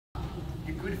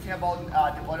The good thing about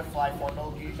the butterfly for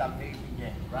NoGi is amazing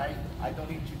game, right? I don't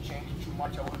need to change too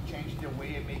much. I will change the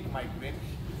way I make my grips.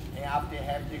 And after I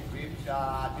have the grips,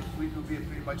 the sweep will be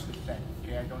pretty much the same.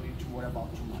 Okay, I don't need to worry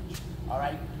about too much. All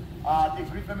right. The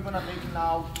grip I'm gonna make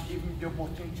now, give me the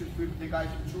opportunity to sweep the guys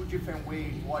in two different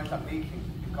ways. What is amazing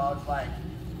because like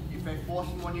if I force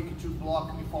Monique to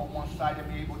block me from one side,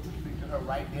 I'll be able to sweep to her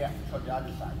right there to the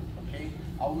other side. Okay,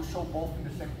 I will show both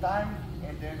at the same time,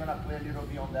 and they're gonna play a little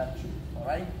bit on that too. All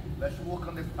right, let's work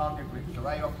on the grips. All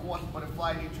right, of course,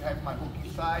 butterfly I need to have my hook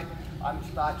inside. I'm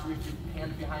starting with the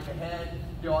hand behind the head,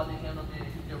 the other hand on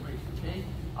the wrist. Okay,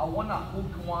 I wanna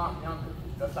hook one under.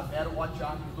 Doesn't matter what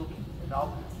arm you're looking. You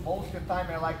know, most of the time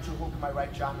I like to hook my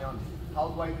right arm under. How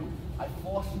do I do? I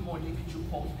force Monique to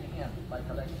post the hand, like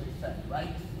Alexei said, right?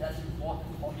 That's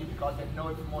important for me because I know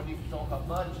if Monique is on her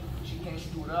butt, she can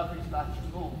stood up and start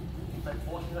to move. If I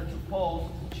force her to pose,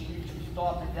 she needs to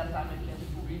stop, and that time I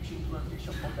can reach into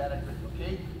transition from that grip,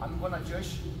 okay? I'm gonna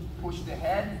just push the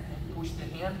head and push the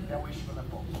hand, that way she's gonna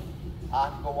pose.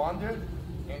 I go under,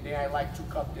 and then I like to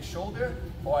cut the shoulder,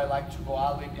 or I like to go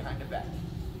all the way behind the back.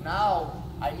 Now,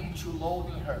 I need to load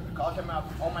in her, because I'm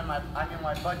in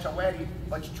my butt already,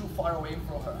 but too far away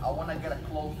from her. I wanna get her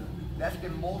closer. That's the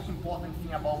most important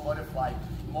thing about butterfly.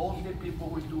 Most of the people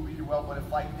who do really well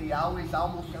butterfly, they always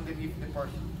almost underneath the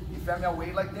person. If I'm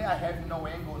away like that, I have no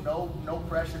angle, no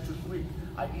pressure to sweep.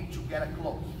 I need to get her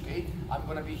close, okay? I'm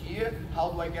gonna be here,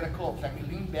 how do I get her close? I'm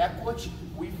lean backwards,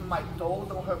 with my toes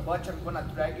on her butt, I'm gonna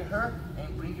drag her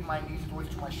and bring my knees towards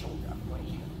to my shoulder. I'm going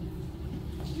here.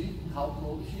 See how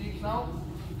close she is now?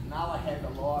 Now I have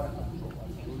a lot of control.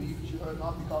 I can lift her,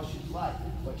 not because she's light,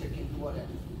 but I can do whatever.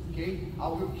 Okay? I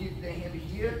will keep the hand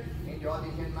here, and the other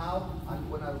hand now, I'm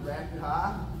gonna wrap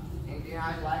her, and then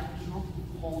I like to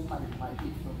hold my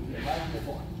hips over here, right in the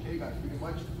bone. Okay, guys, pretty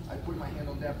much, I put my hand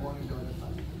on that bone on the other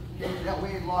side. Okay, that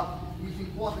way, lock. It's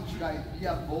important, you guys, be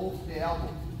above the elbow.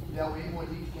 That way,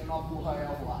 Monique cannot pull her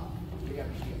elbow out. Okay, up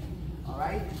here. All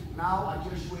right? Now, I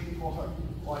just wait for her.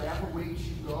 Whatever way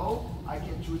she go, I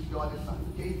can choose the other side.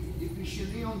 Okay? If she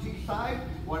lean on this side,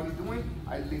 what I'm doing,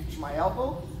 I lift my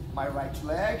elbow, my right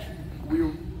leg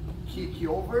will kick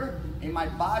over, and my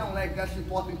bottom leg, that's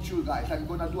important too, guys. I'm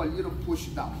gonna do a little push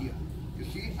down here. You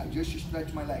see? I just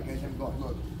stretch my leg as I'm going.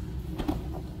 Look.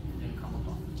 And then come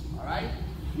up. All right?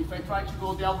 If I try to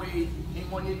go that way, and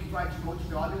Monique try to go to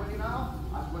the other way now,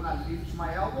 I'm gonna lift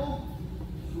my elbow,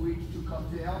 switch to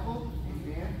cup the elbow,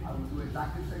 and then I will do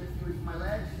exactly the same thing with my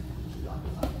legs to the other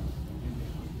side. And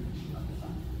then to the other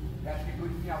side. That's the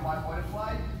good thing about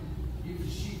butterfly.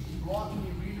 If she's blocking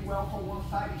me really well from one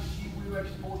side, she will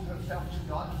expose herself to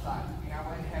the other side. And I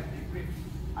won't have the grip.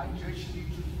 I just need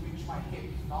to switch my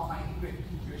hips, not my grip,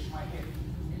 just my hips.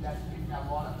 And that's giving me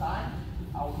a lot of time.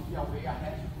 I will be away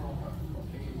ahead from her.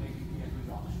 Okay, making me a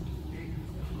good option. Okay,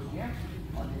 let's go again.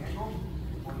 On the angle.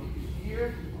 Monique is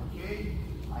here. Okay,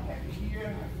 I have it here.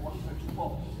 I force her to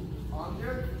pose.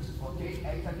 Under. Okay,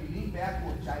 as I lean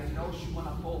backwards, I know she's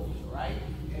gonna pose, right?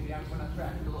 And then I'm gonna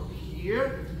track. Look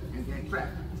here, and then track.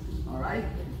 All right?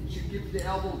 She keeps the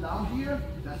elbow down here.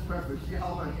 That's perfect. See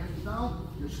how her hand is down?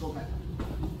 Just go back.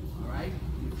 All right?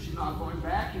 If she's not going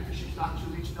back, if she starts to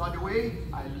reach the other way,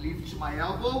 I lift my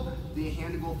elbow. The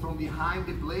hand go from behind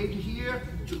the blade here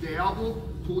to the elbow.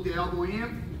 Pull the elbow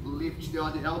in. Lift the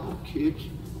other elbow. Kick.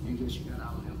 And just get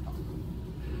out and top.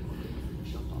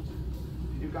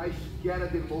 You guys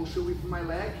get the motion with my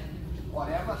leg.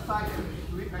 Whatever side I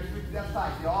sweep that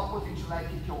side. The opposite leg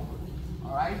kick over.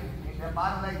 All right? And the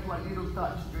bottom leg to a little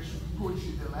touch. Just push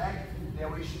the leg.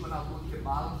 That way she's gonna lose the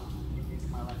balance. And hit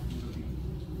my left little bit.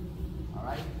 All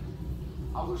right?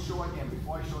 I will show again.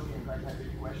 Before I show again, guys, have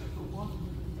any questions so far?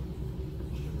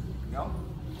 No?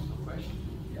 No questions?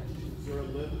 Yes. Is there a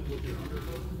limit with your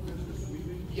underfoot as you're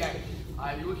sweeping? Yes.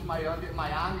 I use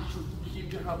my arms to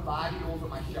keep her body over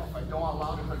myself. I don't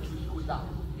allow her to scoot down.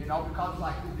 You know, because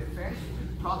like in defense,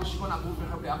 probably she's gonna move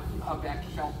her back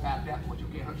self backwards,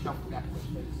 okay, herself backwards.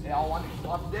 And I want to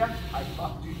stop there, I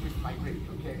stop this with my grip,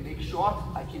 okay? Make sure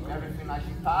I keep everything nice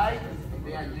and tight, and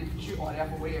then I lift you,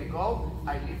 whatever way I go,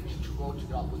 I lift you to go to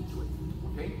the opposite way,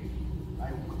 okay? All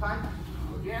right, one more time.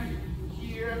 Again,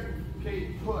 here,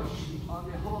 okay, push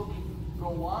on the hook,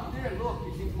 go under, look,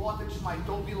 it's important to my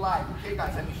toe be live, okay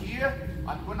guys? I'm here,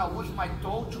 I'm gonna use my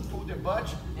toe to pull the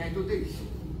butt, and I do this.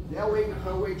 That way,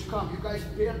 her weight comes. You guys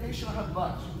pay attention to her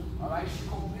butt. All right, she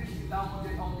completely down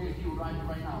on the heel right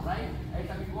now, right? As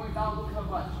I'm going down, look at her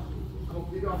butt.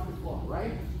 Completely off the floor,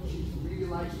 right? She's really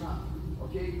light now.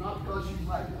 Okay, not because she's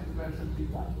light. Let's grab some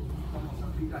big guy. Come on,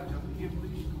 some big guy, jump in here,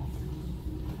 please. Come on.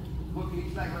 Look,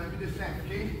 it's like gonna be the same,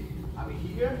 okay? I'm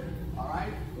here. All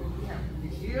right?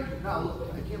 He's here. Now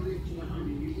look, I can't leave too much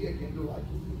really easy. I can't do like,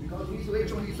 because he's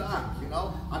weight on his arms, you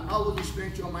know? I'm always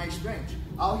strength on my strength.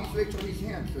 All his weight on his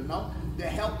hands, you know? They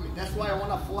help me. That's why I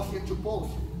want to force him to pose.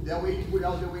 That way he put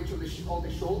all the weight on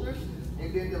the shoulders,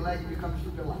 and then the leg becomes to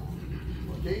the left.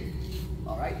 Okay?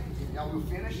 All right? And now we'll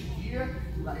finish here.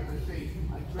 Like let's say,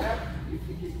 I grab. If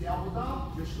he keeps the elbow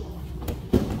down, just go.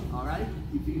 All right?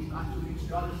 If he starts to reach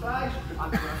the other side, I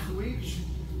press switch,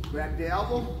 grab the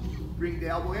elbow, bring the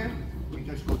elbow in, we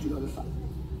just go to the other side.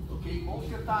 Okay?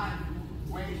 Most of the time,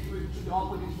 when you switch to the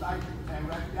opposite side and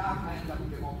wrap the arm, I end up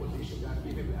in the wrong position. That's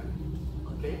even better.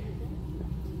 Okay?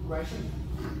 Question?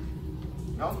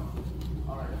 No?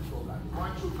 All right, let's go back.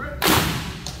 1, 2,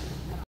 3.